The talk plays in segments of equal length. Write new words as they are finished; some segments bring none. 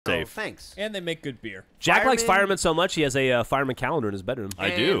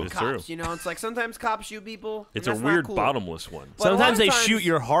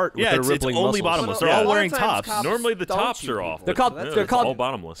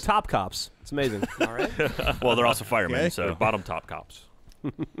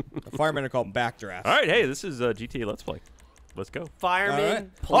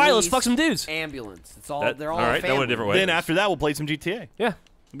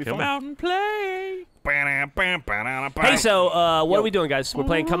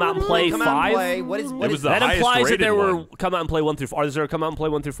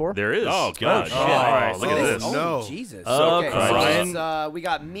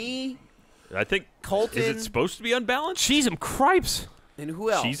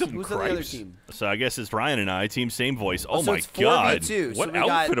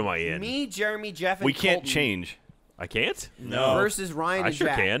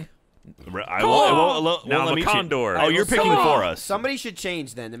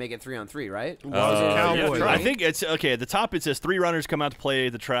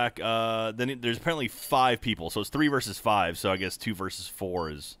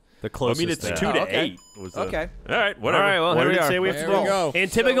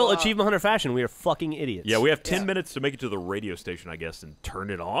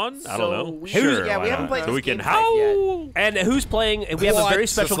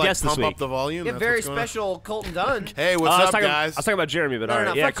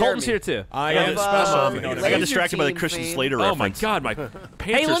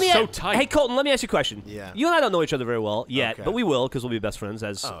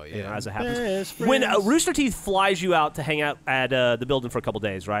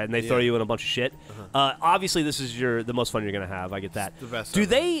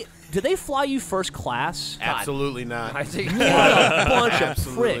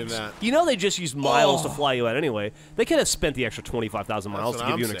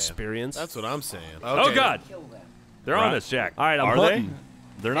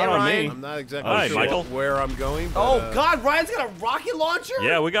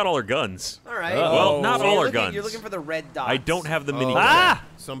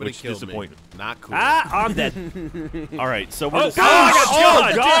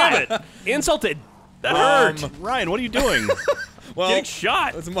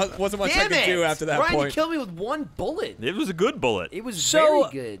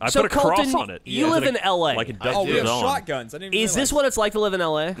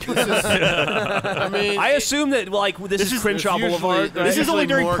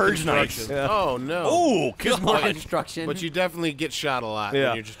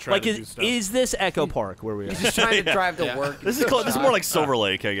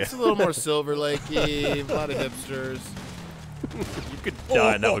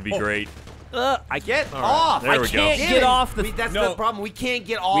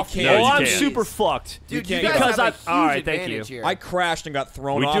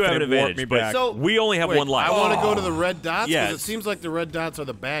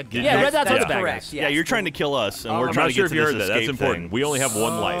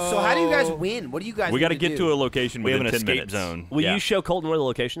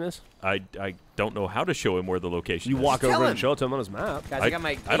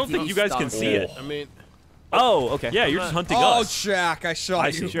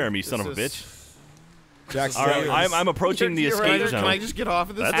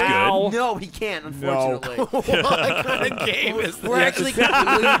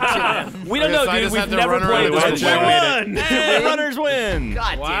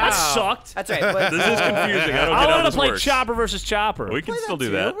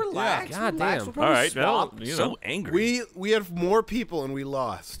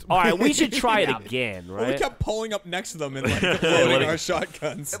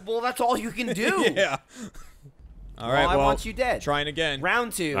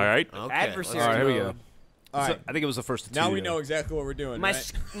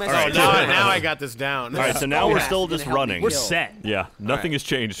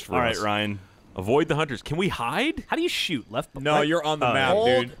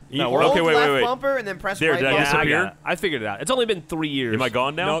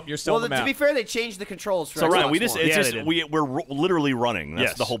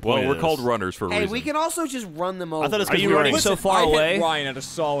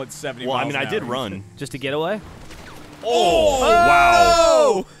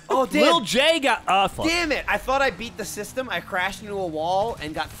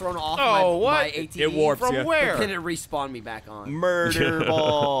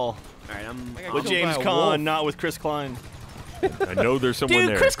TwitchCon, not with Chris Klein. I know there's someone Dude,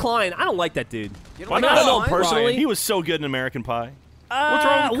 there. Chris Klein, I don't like that dude. You Why like not? that I don't know line? him personally. He was so good in American Pie. What's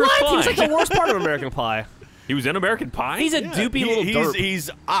wrong with Chris What? He was Klein? like the worst part of American Pie. He was in American Pie? He's a doopy little derp. He's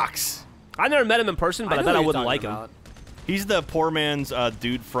Ox. I never met him in person, but I know bet I who you're wouldn't like talking him. about. He's the poor man's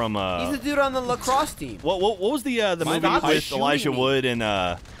dude from. He's the dude on the lacrosse team. What was the movie stop with shooting Elijah me. Wood and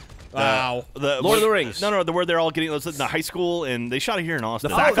Wow. Lord of the Rings. No, where they're all getting it was in the high school and they shot it here in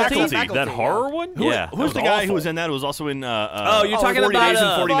Austin. The Faculty? Faculty. that horror one? Yeah, That who's was the guy who awful. was in that? Who was also in. Oh, you're talking 40 about Days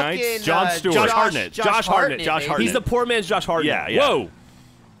and 40 Fucking, Nights. Jon Stewart. Josh Hartnett. Josh Hartnett. Josh baby. Hartnett. He's the poor man's Josh Hartnett. Yeah. Whoa.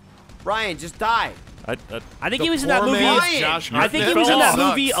 Ryan, just die. I think he was in that poor movie. man's Ryan. Josh I think he Hartnett. was in that Sucks.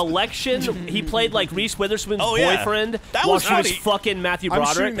 movie Election. He played like Reese Witherspoon's Oh, yeah. boyfriend That while was she was funny. fucking Matthew I'm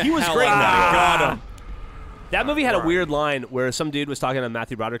Broderick. shooting the He was hell great in out of that. him. Got him. That movie had a weird line where some dude was talking to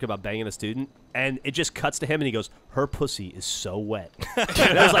Matthew Broderick about banging a student, and it just cuts to him, and he goes, "Her pussy is so wet."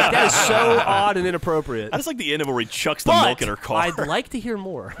 And I was like, that is so odd and inappropriate. I just like the end of it where he chucks the But milk in her car. I'd like to hear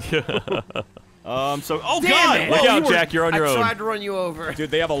more. Oh Damn God! it. Look Whoa, out, you were- Jack. You're on your I own. tried to run you over.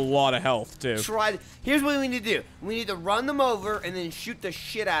 Dude, they have a lot of health, too. Here's what we need to do. We need to run them over and then shoot the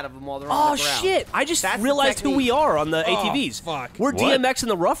shit out of them while they're on Oh the ground. shit! I just That's the realized who technique. we are on the Oh, ATVs. fuck. We're What? DMX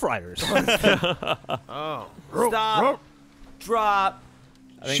and the Rough Riders. Oh. Stop. Drop.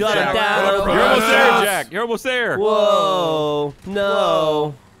 think Shut Jack- it down. You're almost there, Jack. You're almost there. Whoa! No.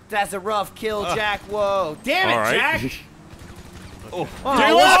 Whoa. That's a rough kill, Jack. Whoa. Damn it, All right. Jack. Oh,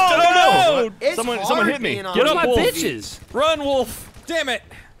 Jay left. Oh, no. It's Someone hard hit me. being on Get up, My Wolf. bitches. Run, Wolf. Damn it!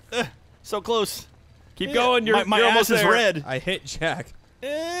 so close. Keep going. You're, my you're ass almost is there. red. I hit Jack.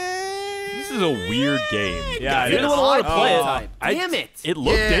 This is a weird game. Yeah, It's you're the one who wanted to hard play all it. the time. Damn it. It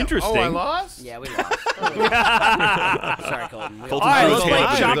looked Yeah. interesting. Oh, I lost? Yeah, we lost. Sorry, Colton. We Colton All right, Cruz let's came play out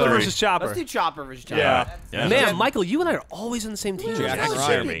with Chopper victory. versus Chopper. Let's do Chopper versus Chopper. Yeah. Yeah. Man, Michael, you and I are always on the same team. Jack That's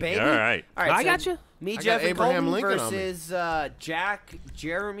Ryan. right, baby. All right. All right, I so got you. Me, got Jeff, and Abraham Colton Lincoln on me. versus Jack,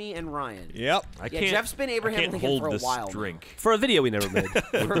 Jeremy, and Ryan. Yep. I Yeah, can't, Jeff's been I Abraham can't Lincoln hold for a this while now. drink. For a video we never made.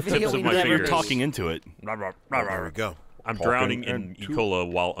 For a video tips of we my never fingers. made. Talking into it. There we go. I'm Talking drowning in and E.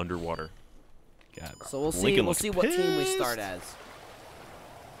 coli while underwater. God. So we'll see. Lincoln We'll looks see what team we pissed. start as.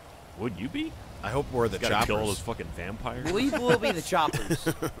 Would you be? I hope we're the Gotta kill all those choppers. fucking vampires. We will be the Choppers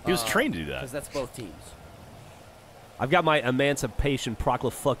He was trained to do because that. that's both teams. I've got my Emancipation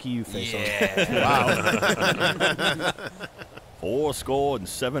Procla fuck you face on. Wow.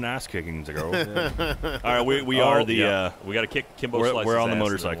 4-7 ass kickings ago. All right, we are the. yeah. We got to kick Kimbo we're- Slice's we're on the ass, and then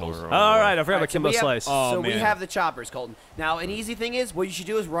motorcycles. we're on All the- right, I forgot All about right, so Kimbo we have- Slice. Oh, so we man. have the Choppers, Colton. Now, an easy thing is, what you should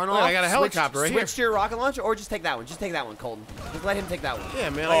do is run Wait, off. I got a helicopter right switch here. to your rocket launcher, or just take that one. Just take that one, Colton. Just let him take that one. Yeah,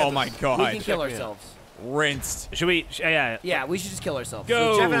 man. I got Oh this. my We god. can kill check me out. ourselves. Rinsed. Should we? Yeah. Yeah, we should just kill ourselves.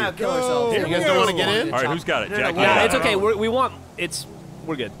 Go. So Jeff and I will kill ourselves. You guys don't want to get in? All right, who's got it? No, no, Jack, no, you Yeah, got it's it. okay. We want.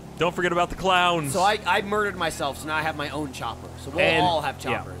 We're good. Don't forget about the clowns. So I murdered myself, so now I have my own chopper. So we'll And- all have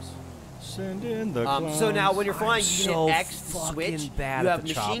yeah. choppers. Send in the So now when you're flying, you can so hit X to fucking switch. bad You at have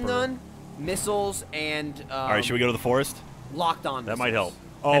the machine chopper. gun, missiles, and All right, should we go to the forest? locked on That might help.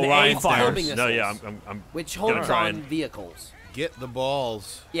 Oh, And Ryan aim fire. fires. Homing No, yeah, missiles, I'm which gonna holds try on and- vehicles. Get the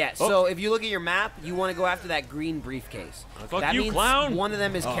balls. Yeah, so if you look at your map, you want to go after that green briefcase. Fuck that you, means clown. one of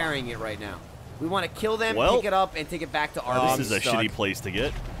them is carrying it right now. We want to kill them, Well, pick it up, and take it back to our This base. is a stuck. shitty place to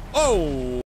get. Oh!